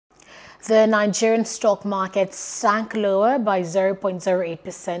The Nigerian stock market sank lower by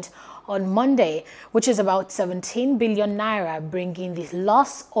 0.08% on Monday, which is about 17 billion naira, bringing the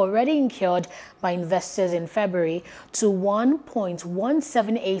loss already incurred by investors in February to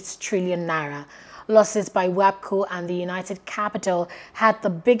 1.178 trillion naira. Losses by WAPCO and the United Capital had the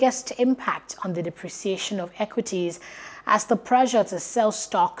biggest impact on the depreciation of equities as the pressure to sell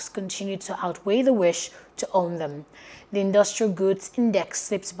stocks continued to outweigh the wish to own them. The industrial goods index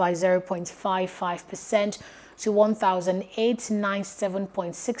slipped by 0.55% to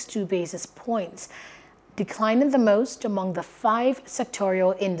 1,897.62 basis points, declining the most among the 5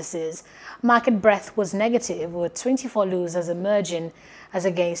 sectorial indices. Market breadth was negative, with 24 losers emerging as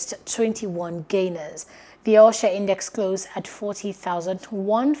against 21 gainers. The all-share index closed at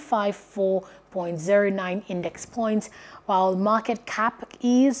 40,154.09 index points, while market cap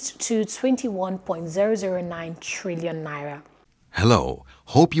eased to 21.009 trillion naira. Hello,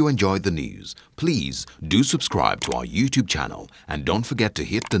 hope you enjoyed the news. Please do subscribe to our YouTube channel and don't forget to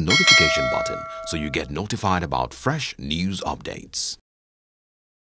hit the notification button so you get notified about fresh news updates.